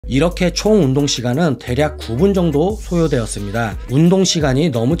이렇게 총 운동 시간은 대략 9분 정도 소요되었습니다. 운동 시간이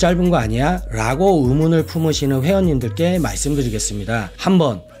너무 짧은 거 아니야? 라고 의문을 품으시는 회원님들께 말씀드리겠습니다.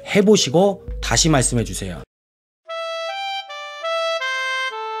 한번 해보시고 다시 말씀해 주세요.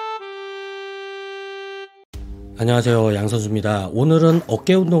 안녕하세요, 양선수입니다. 오늘은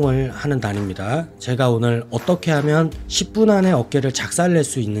어깨 운동을 하는 날입니다. 제가 오늘 어떻게 하면 10분 안에 어깨를 작살낼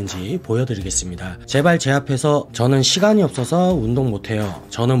수 있는지 보여드리겠습니다. 제발 제 앞에서 저는 시간이 없어서 운동 못해요,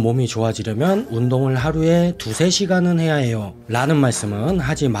 저는 몸이 좋아지려면 운동을 하루에 2~3시간은 해야 해요 라는 말씀은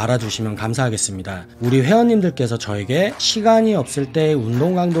하지 말아주시면 감사하겠습니다. 우리 회원님들께서 저에게 시간이 없을 때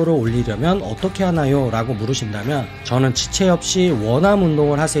운동 강도를 올리려면 어떻게 하나요? 라고 물으신다면 저는 지체 없이 원암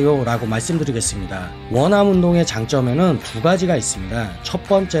운동을 하세요 라고 말씀드리겠습니다. 원암 운동의 장점에는 두 가지가 있습니다. 첫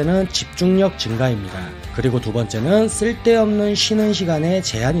번째는 집중력 증가입니다. 그리고 두 번째는 쓸데없는 쉬는 시간의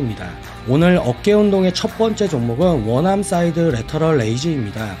제한입니다. 오늘 어깨 운동의 첫 번째 종목은 원암 사이드 레터럴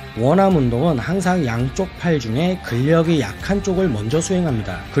레이즈입니다. 원암 운동은 항상 양쪽 팔 중에 근력이 약한 쪽을 먼저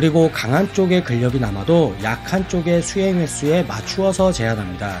수행합니다. 그리고 강한 쪽의 근력이 남아도 약한 쪽의 수행 횟수에 맞추어서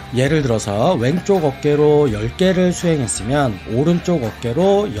제한합니다. 예를 들어서 왼쪽 어깨로 10개를 수행했으면 오른쪽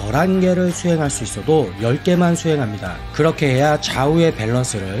어깨로 11개를 수행할 수 있어도 10개만 수행합니다. 그렇게 해야 좌우의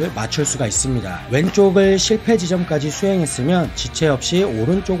밸런스를 맞출 수가 있습니다. 왼쪽을 실패 지점까지 수행했으면 지체 없이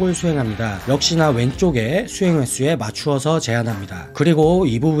오른쪽을 수행합니다. 역시나 왼쪽의 수행 횟수에 맞추어서 제한합니다. 그리고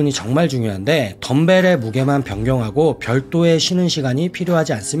이 부분이 정말 중요한데 덤벨의 무게만 변경하고 별도의 쉬는 시간이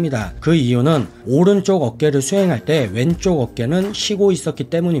필요하지 않습니다. 그 이유는 오른쪽 어깨를 수행할 때 왼쪽 어깨는 쉬고 있었기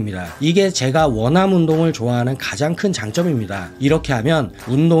때문입니다. 이게 제가 원암 운동을 좋아하는 가장 큰 장점입니다. 이렇게 하면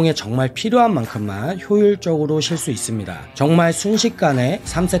운동에 정말 필요한 만큼만 효율적으로 쉴 수 있습니다. 정말 순식간에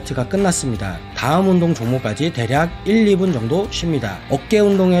 3세트가 끝났습니다. 다음 운동 종목까지 대략 1~2분 정도 쉽니다. 어깨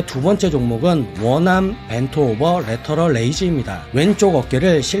운동의 두 번째 종목은 원암 벤트 오버 레터럴 레이즈입니다. 왼쪽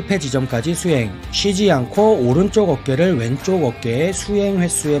어깨를 실패 지점까지 수행, 쉬지 않고 오른쪽 어깨를 왼쪽 어깨의 수행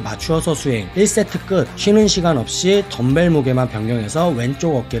횟수에 맞추어서 수행, 1세트 끝. 쉬는 시간 없이 덤벨 무게만 변경해서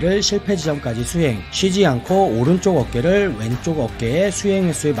왼쪽 어깨를 실패 지점까지 수행, 쉬지 않고 오른쪽 어깨를 왼쪽 어깨의 수행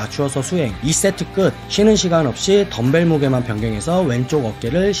횟수에 맞추어서 수행, 2세트 끝. 쉬는 시간 없이 덤벨 무게만 변경해서 왼쪽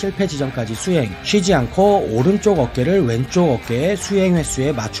어깨를 실패 지점까지 수행, 쉬지 않고 오른쪽 어깨를 왼쪽 어깨의 수행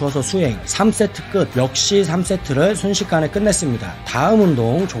횟수에 맞추어서 수행, 3세트 끝. 역시 3세트를 순식간에 끝냈습니다. 다음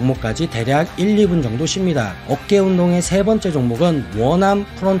운동 종목까지 대략 1~2분 정도 쉽니다. 어깨 운동의 세 번째 종목은 원암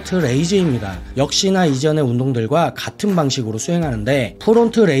프론트 레이즈입니다. 역시나 이전의 운동들과 같은 방식으로 수행하는데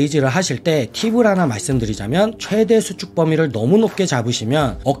프론트 레이즈를 하실 때 팁을 하나 말씀드리자면 최대 수축 범위를 너무 높게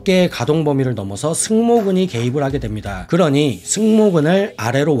잡으시면 어깨의 가동 범위를 넘어서 승모근이 개입을 하게 됩니다. 그러니 승모근을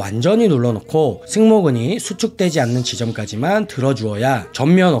아래로 완전히 눌러놓고 승모근이 수축되지 않는 지점까지만 들어주어야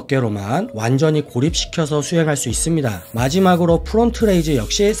전면 어깨로만 완전히 고립시켜서 수행할 수 있습니다. 마지막으로 프론트 레이즈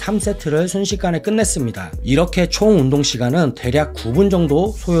역시 3세트를 순식간에 끝냈습니다. 이렇게 총 운동 시간은 대략 9분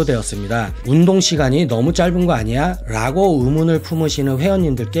정도 소요되었습니다. 운동 시간이 너무 짧은 거 아니야? 라고 의문을 품으시는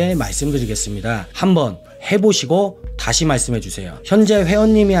회원님들께 말씀드리겠습니다. 한번 해보시고 다시 말씀해주세요. 현재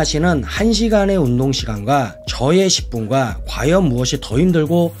회원님이 하시는 1시간의 운동 시간과 저의 10분과 과연 무엇이 더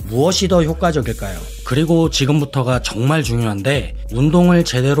힘들고 무엇이 더 효과적일까요? 그리고 지금부터가 정말 중요한데 운동을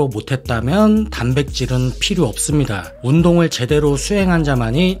제대로 못했다면 단백질은 필요 없습니다. 운동을 제대로 수행한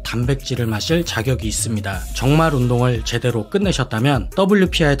자만이 단백질을 마실 자격이 있습니다. 정말 운동을 제대로 끝내셨다면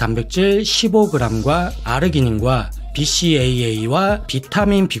WPI 단백질 15g과 아르기닌과 BCAA와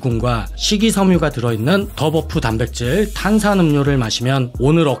비타민 B군과 식이섬유가 들어있는 더버프 단백질 탄산음료를 마시면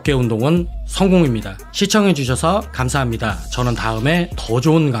오늘 어깨 운동은 성공입니다. 시청해주셔서 감사합니다. 저는 다음에 더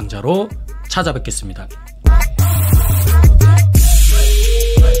좋은 강좌로 찾아뵙겠습니다.